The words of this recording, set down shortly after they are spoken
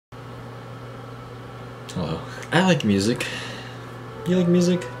Hello. I like music. You like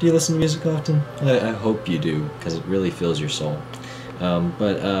music? Do you listen to music often? I hope you do, because it really fills your soul.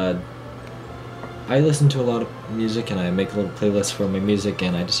 I listen to a lot of music, and I make a little playlist for my music,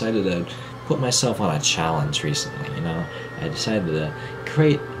 and I decided to put myself on a challenge recently, you know? I decided to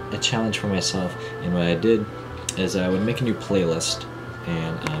create a challenge for myself, and what I did is I would make a new playlist,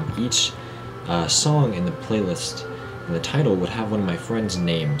 and each song in the playlist, and the title would have one of my friends'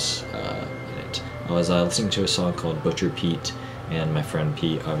 names in it. I was listening to a song called Butcher Pete, and my friend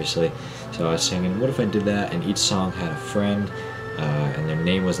Pete, obviously. So I was singing, what if I did that, and each song had a friend, and their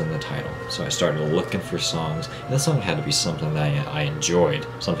name was in the title. So I started looking for songs, and the song had to be something that I enjoyed,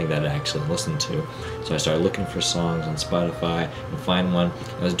 something that I actually listened to. So I started looking for songs on Spotify and find one.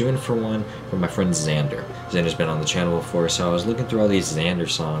 I was doing for one for my friend Xander. Xander's been on the channel before, so I was looking through all these Xander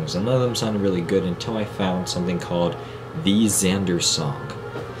songs, and none of them sounded really good until I found something called The Xander Song.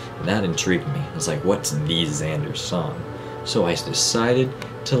 And that intrigued me. I was like, what's The Xander Song? So I decided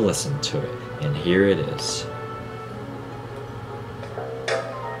to listen to it, and here it is.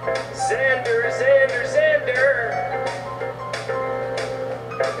 Xander, Xander, Xander.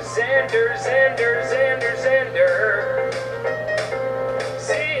 Xander, Xander, Xander, Xander.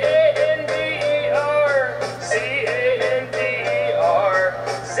 C-A-N-D-E-R, C-A-N-D-E-R.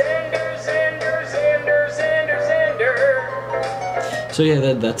 Xander, Xander, Xander, Xander, Xander. So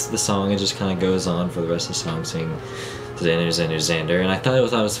yeah, that's the song. It just kind of goes on for the rest of the song saying Xander, Xander, Xander, and I thought it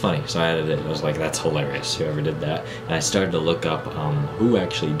was funny, so I added it. I was like, that's hilarious, whoever did that. And I started to look up who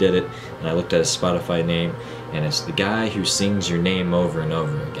actually did it, and I looked at his Spotify name, and it's the guy who sings your name over and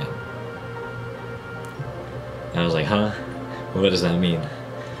over again. And I was like, huh? What does that mean?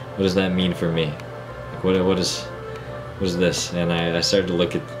 What does that mean for me? Like, what is this? And I started to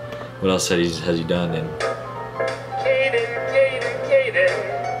look at what else has he done, and Caden, Caden, Caden.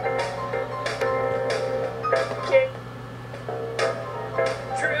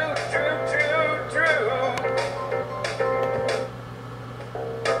 True, true, true, true.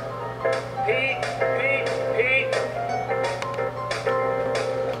 Pete, Pete, Pete.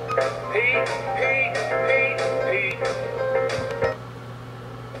 Pete, Pete, Pete, Pete.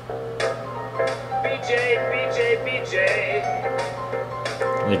 BJ, BJ, BJ.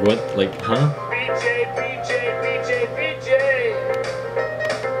 like what? Like, huh? BJ, BJ, BJ, BJ.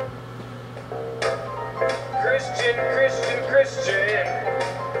 Christian, Christian, Christian.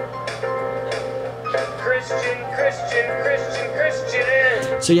 Christian, Christian, Christian,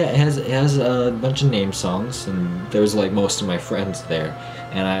 Christian. So yeah, it has a bunch of name songs, and there was like most of my friends there,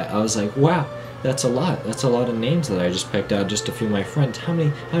 and I was like, wow, that's a lot. That's a lot of names that I just picked out, just a few of my friends. How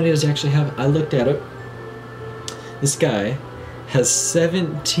many does he actually have? I looked at it. This guy has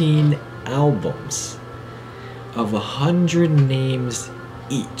 17 albums of 100 names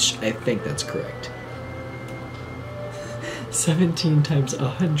each. I think that's correct. 17 times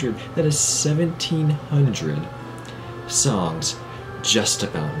 100. That is 1,700 songs just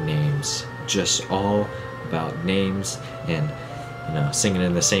about names. Just all about names and, you know, singing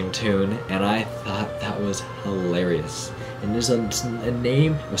in the same tune. And I thought that was hilarious. And there's a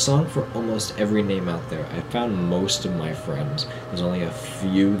song for almost every name out there. I found most of my friends. There's only a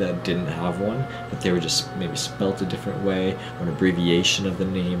few that didn't have one, but they were just maybe spelt a different way or an abbreviation of the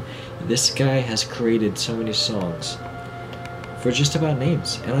name. This guy has created so many songs for just about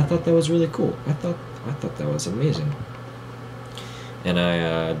names, and I thought that was really cool. I thought that was amazing. And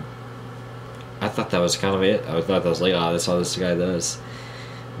I thought that was kind of it. I thought that was like, oh, that's all this guy does.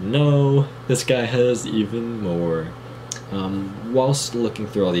 No, this guy has even more. Whilst looking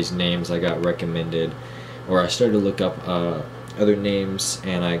through all these names, I got recommended, or I started to look up other names,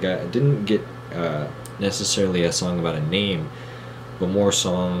 and I didn't get necessarily a song about a name, but more a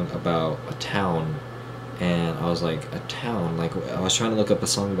song about a town. And I was like, a town? Like, I was trying to look up a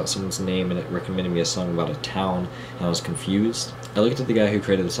song about someone's name, and it recommended me a song about a town, and I was confused. I looked at the guy who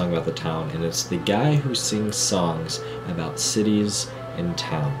created the song about the town, and it's the guy who sings songs about cities and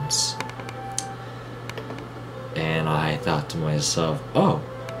towns. And I thought to myself, oh,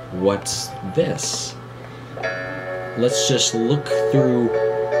 what's this? Let's just look through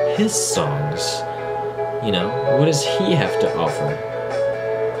his songs. You know, what does he have to offer?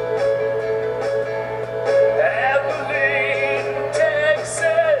 Abilene,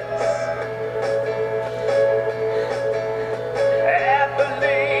 Texas.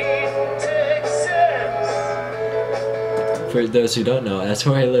 Abilene, Texas. For those who don't know, that's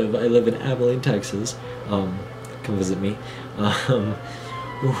where I live. I live in Abilene, Texas. Come visit me.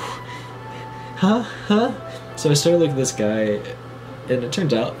 So I started looking at this guy, and it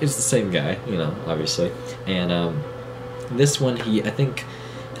turns out it's the same guy, you know, obviously. And this one, I think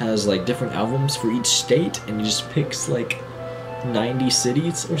has like different albums for each state, and he just picks like 90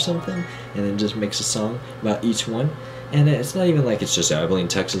 cities or something, and then just makes a song about each one. And it's not even like it's just Abilene,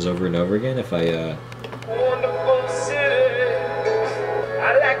 Texas over and over again. If I Wonderful city.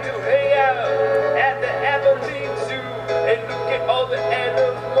 I like to hang out at the Abilene Zoo and look at all the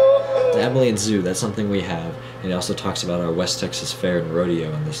animals. the Abilene Zoo, that's something we have. And he also talks about our West Texas Fair and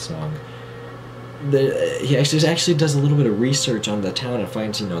Rodeo in this song. He actually does a little bit of research on the town and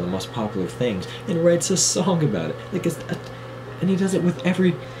finds, you know, the most popular things and writes a song about it. Like and he does it with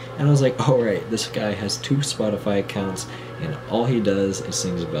every. And I was like, oh right, this guy has 2 Spotify accounts, and all he does is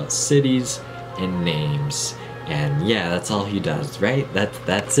sings about cities and names. And yeah, that's all he does, right?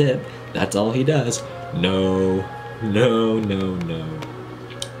 That's it. That's all he does. No.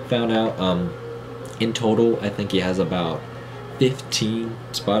 Found out, in total, I think he has about 15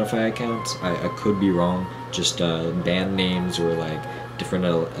 Spotify accounts. I could be wrong. Just band names or like different,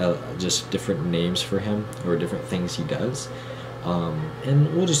 just different names for him or different things he does. And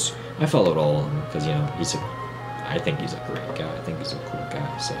I followed all of them because, you know, I think he's a great guy. I think he's a cool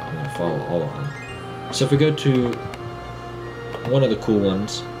guy, so I'm gonna follow all of them. So if we go to one of the cool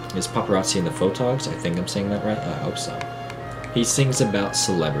ones is Paparazzi and the Photogs. I think I'm saying that right. I hope so. He sings about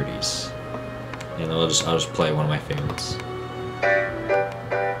celebrities, and I'll just play one of my favorites.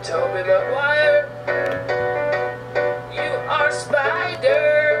 Tobey Maguire, you are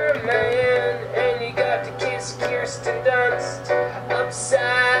Spider-Man, and you got to kiss Kirsten Dunst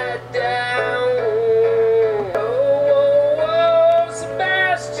upside down. Oh,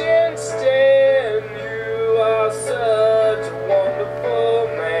 Sebastian Stan, you are such a wonderful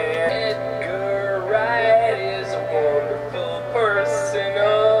man. Edgar Wright is a wonderful person.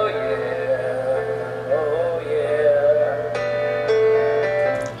 Oh yeah.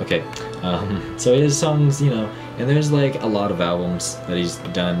 Okay, so his songs, you know, and there's like a lot of albums that he's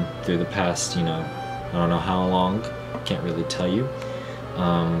done through the past, you know, I don't know how long, can't really tell you.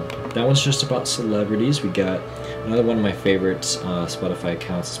 That one's just about celebrities. We got another one of my favorite Spotify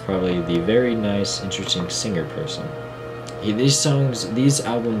accounts is probably the Very Nice Interesting Singer Person. These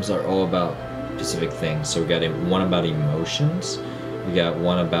albums are all about specific things. So we got one about emotions, we got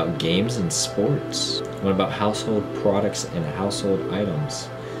one about games and sports, one about household products and household items.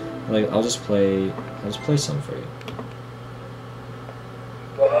 Like I'll just play some for you.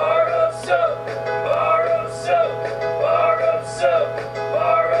 Bar of soap, bar of soap, bar of soap,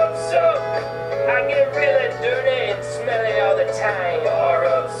 bar of soap. I get really dirty and smelly all the time. Bar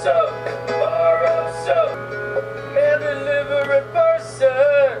of soap, bar of soap. Mail delivery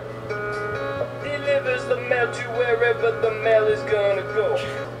person delivers the mail to wherever the mail is gonna go.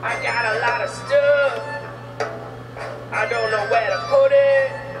 I got a lot of stuff, I don't know where to put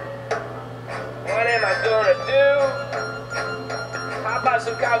it. What am I gonna do? How about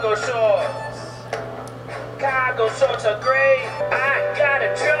some cargo shorts? Cargo shorts are great. I got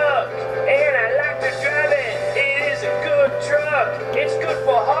a truck, and I like to drive it. It is a good truck. It's good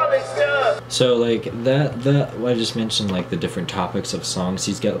for hauling stuff. So like that what I just mentioned, like the different topics of songs,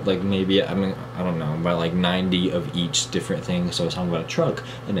 he's got like maybe, I mean, I don't know, about like 90 of each different thing. So a song about a truck,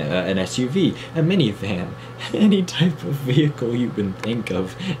 an SUV, a minivan, any type of vehicle you can think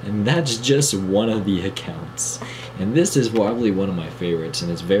of, and that's just one of the accounts. And this is probably one of my favorites,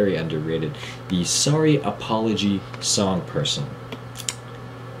 and it's very underrated. The Sorry Apology Song Person.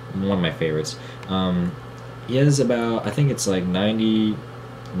 One of my favorites. He has about, I think it's like 90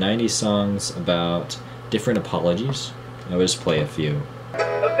 songs about different apologies. I'll just play a few.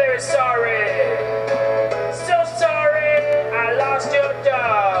 I'm very sorry. So sorry. I lost your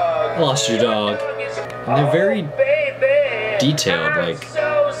dog. I lost your dog. And they're very detailed, like,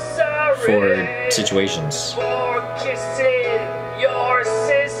 so sorry for situations. for kissing your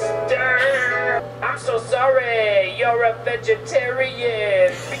sister. I'm so sorry you're a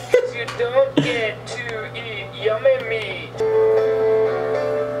vegetarian because you don't get to eat yummy meat.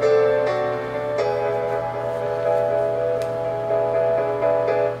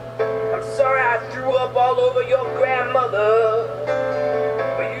 I'm sorry I threw up all over your grandmother,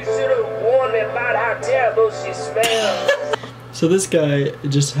 but you should have warned me about how terrible she smells. So this guy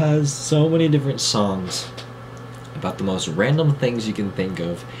just has so many different songs about the most random things you can think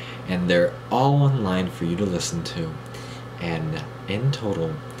of, and they're all online for you to listen to. And in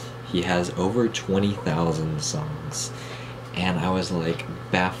total, he has over 20,000 songs. And I was like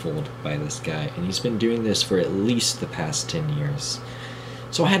baffled by this guy, and he's been doing this for at least the past 10 years.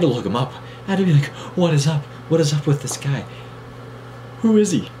 So I had to look him up. I had to be like, what is up? What is up with this guy? Who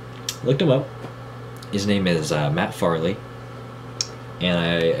is he? Looked him up. His name is Matt Farley.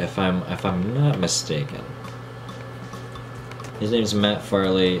 And if I'm not mistaken, His name's Matt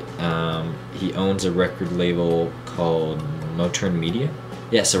Farley. He owns a record label called Moturn Media.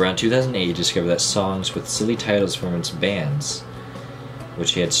 Yes, around 2008 he discovered that songs with silly titles from its bands,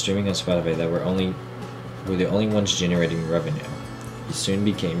 which he had streaming on Spotify, that were the only ones generating revenue. He soon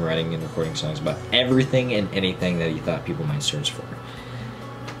began writing and recording songs about everything and anything that he thought people might search for.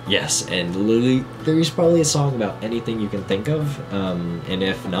 Yes, and literally, there's probably a song about anything you can think of, and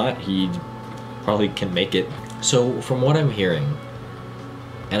if not, he probably can make it. So, from what I'm hearing,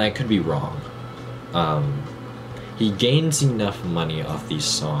 and I could be wrong, he gains enough money off these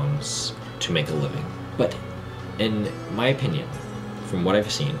songs to make a living. But, in my opinion, from what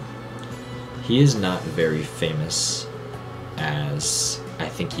I've seen, he is not very famous as I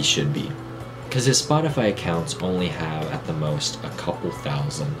think he should be. Because his Spotify accounts only have, at the most, a couple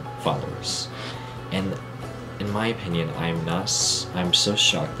thousand followers. And in my opinion, I'm so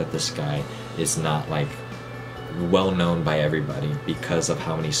shocked that this guy is not, like, well known by everybody because of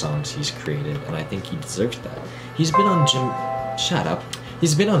how many songs he's created, and I think he deserves that. He's been on Shut up.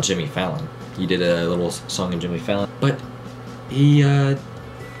 He's been on Jimmy Fallon. He did a little song in Jimmy Fallon, but he's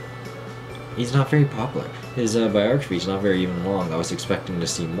not very popular. His biography is not very even long. I was expecting to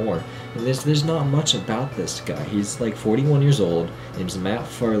see more. And there's not much about this guy. He's like 41 years old. His name's Matt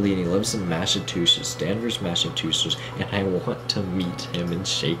Farley, and he lives in Massachusetts, Danvers, Massachusetts, and I want to meet him and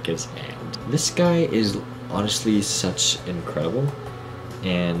shake his hand. This guy is honestly such incredible,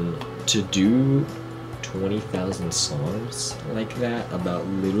 and to do 20,000 songs like that about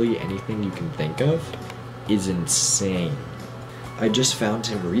literally anything you can think of is insane. I just found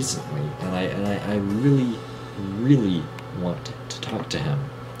him recently, and I really, really want to talk to him,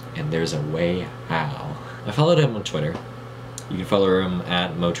 and there's a way how. I followed him on Twitter. You can follow him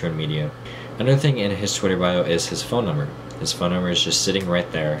at Moturn Media. Another thing in his Twitter bio is his phone number. His phone number is just sitting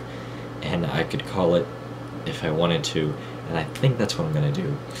right there, and I could call it if I wanted to, and I think that's what I'm gonna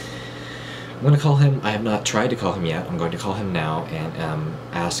do. I'm gonna call him. I have not tried to call him yet. I'm going to call him now and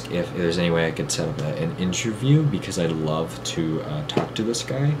ask if there's any way I could set up an interview, because I'd love to talk to this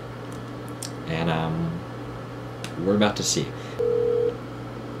guy. And we're about to see.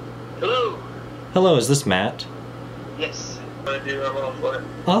 Hello. Hello, is this Matt? Yes. I do. I'm on for it.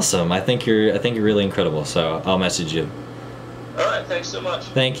 Awesome. I think you're really incredible. So I'll message you. All right. Thanks so much.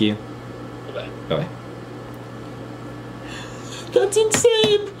 Thank you. Bye. Bye. That's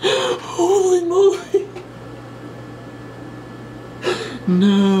insane! Holy moly!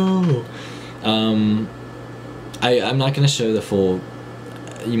 No! I'm not gonna show the full.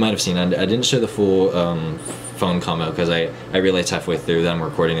 You might have seen. I didn't show the full phone combo because I realized halfway through that I'm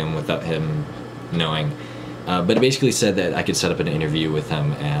recording him without him knowing. But it basically said that I could set up an interview with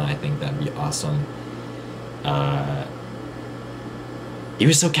him, and I think that'd be awesome. He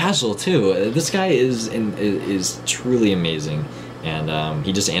was so casual too. This guy is truly amazing, and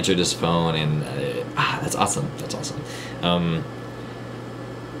he just answered his phone, and that's awesome. That's awesome.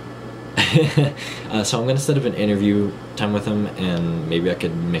 So I'm gonna set up an interview time with him, and maybe I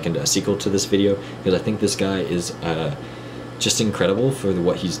could make a sequel to this video, because I think this guy is just incredible for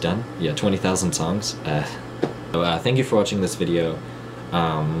what he's done. Yeah, 20,000 songs. So thank you for watching this video.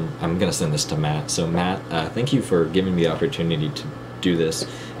 I'm gonna send this to Matt. So Matt, thank you for giving me the opportunity to do this,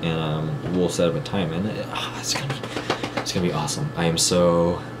 and we'll set up a time, and it's gonna be awesome. I am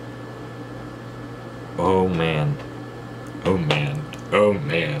so. Oh man. Oh man. Oh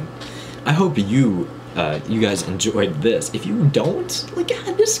man. I hope you guys enjoyed this. If you don't, like,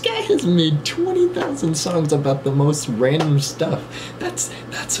 God, this guy has made 20,000 songs about the most random stuff. That's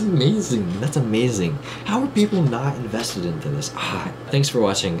amazing. That's amazing. How are people not invested into this? Thanks for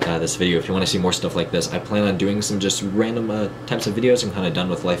watching this video. If you want to see more stuff like this, I plan on doing some just random types of videos. I'm kind of done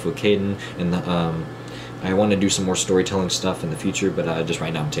with Life with Caden, and I want to do some more storytelling stuff in the future, but just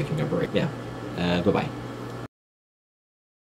right now I'm taking a break. Yeah. Bye-bye.